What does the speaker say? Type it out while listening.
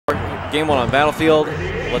game 1 on Battlefield.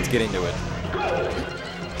 Let's get into it.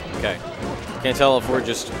 Okay. Can't tell if we're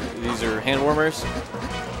just, these are hand warmers.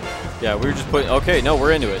 Yeah, we were just putting, okay, no,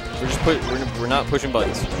 we're into it. We're just we're not pushing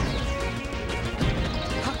buttons.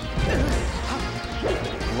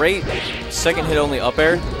 Great second hit only up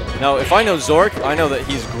air. Now, if I know Zork, I know that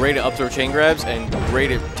he's great at up throw chain grabs and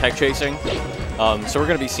great at tech chasing. So we're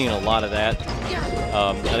going to be seeing a lot of that.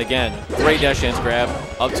 And again, great dash dance grab,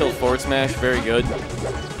 up tilt forward smash, very good.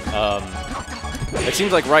 It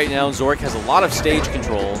seems like right now Zork has a lot of stage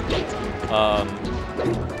control.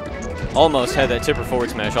 Almost had that tipper forward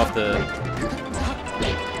smash off the...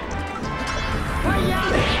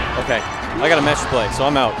 Okay, I got a match to play, so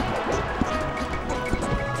I'm out.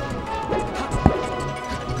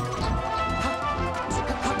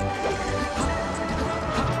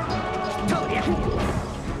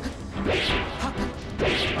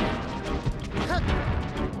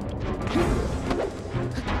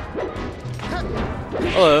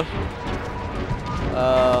 Hello.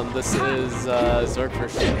 This is Zork for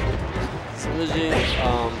Smizzy.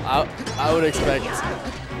 I would expect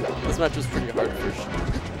this match was pretty hard for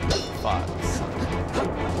Fox.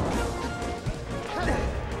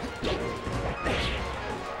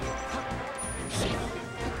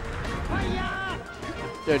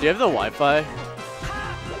 Yo, do you have the Wi-Fi?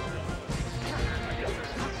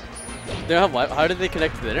 They don't have Wi-Fi. How did they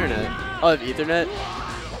connect to the internet? Oh, they have Ethernet?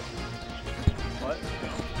 What?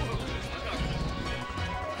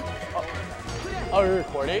 Oh, you're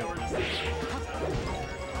recording?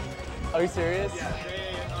 Are you serious?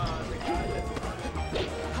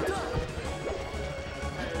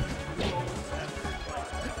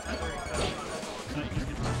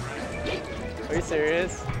 Are you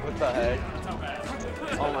serious? What the heck?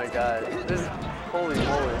 Oh my god. This is, holy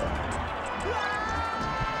moly.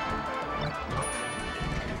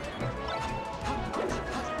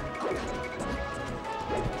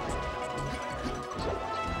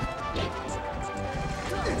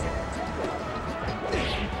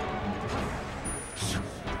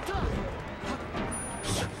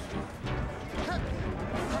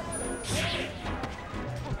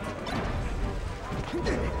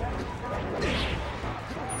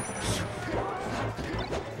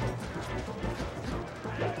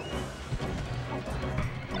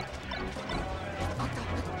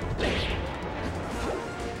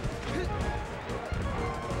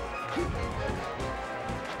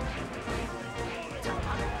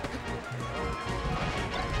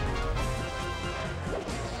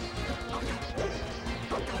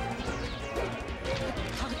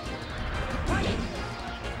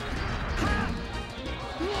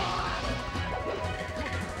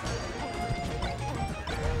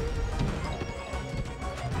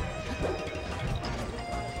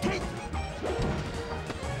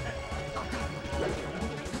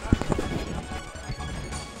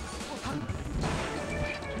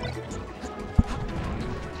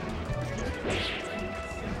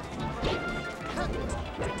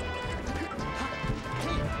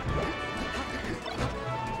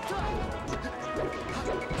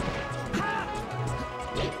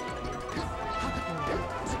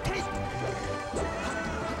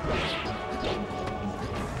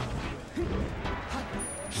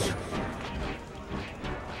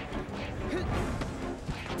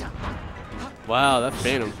 Wow, that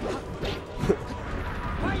phantom.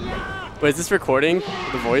 Wait, is this recording?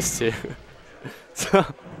 The voice too. This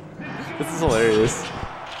is hilarious.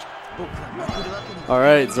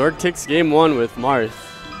 Alright, Zork takes game 1 with Marth.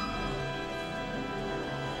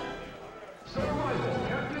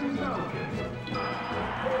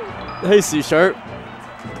 Hey, C Sharp.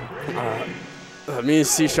 Me,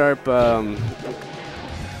 C Sharp, oh,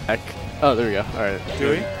 there we go. Alright.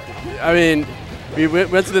 Do we? I mean, we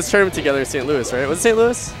went to this tournament together in St. Louis, right? Was it St.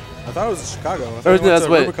 Louis? I thought it was Chicago. I thought Or we went that's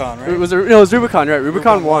to what Rubicon, right? It was Rubicon, right?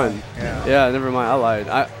 Rubicon won. Yeah. Yeah, never mind. I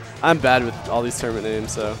lied. I'm bad with all these tournament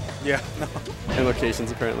names, so. Yeah. No. And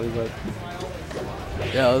locations apparently, but.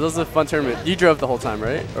 Yeah, it was a fun tournament. You drove the whole time,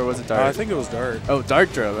 right? Or was it Dart? I think it was Dart. Oh,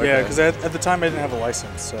 Dart drove. Okay. Yeah, because at the time I didn't have a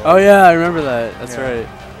license. So. Oh yeah, I remember that. That's Yeah. right.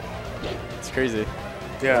 It's crazy.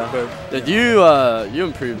 Yeah, but. Yeah, you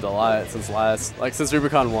improved a lot since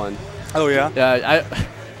Rubicon won. Oh yeah. Yeah,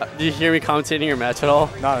 did you hear me commentating your match at all?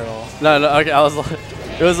 Not at all. No. Okay, I was like,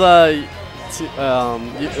 it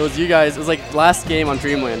was you guys. It was like last game on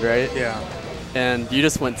Dreamland, right? Yeah. And you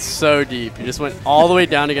just went so deep. You just went all the way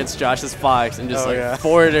down against Josh's Fox and just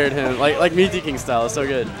forwarded him like me deking style. So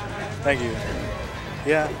good. Thank you.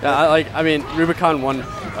 Yeah. Yeah, I mean, Rubicon won.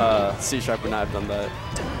 C Sharp would not have done that.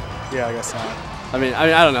 Yeah, I guess not. I mean,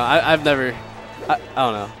 I don't know. I've never. I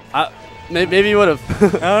don't know. Maybe you would have.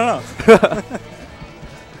 I don't know.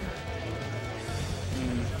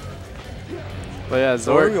 But yeah,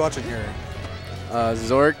 So what are we Zork. watching here?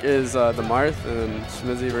 Zork is the Marth, and then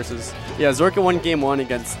Smizzy versus. Yeah, Zork won game 1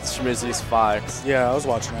 against Smizzy's Fox. Yeah, I was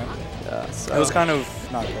watching it. Yeah, so It was kind of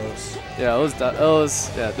not close. yeah, it was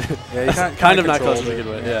yeah, Yeah, you can't kind of not close control is a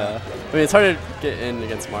good it. way. Yeah, I mean it's hard to get in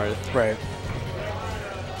against Marth. Right.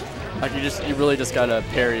 Like you really just gotta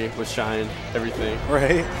parry with Shine everything.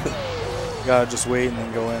 Right. You gotta just wait and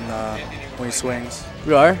then go in when he swings.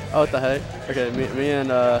 We are? Oh, what the heck? Okay,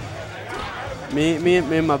 me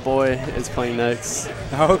and my boy is playing next.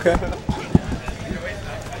 Oh, okay.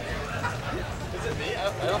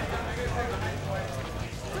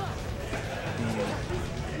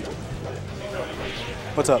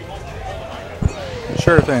 What's up?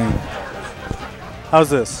 Sure thing. How's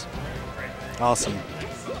this? Awesome.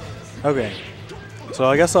 Okay. So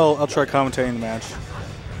I guess I'll try commentating the match.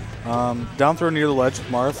 Down throw near the ledge with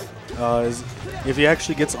Marth is if he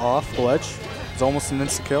actually gets off the ledge, it's almost an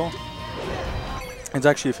insta kill. It's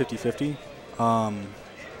actually a 50-50,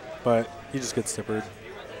 but he just gets tippered.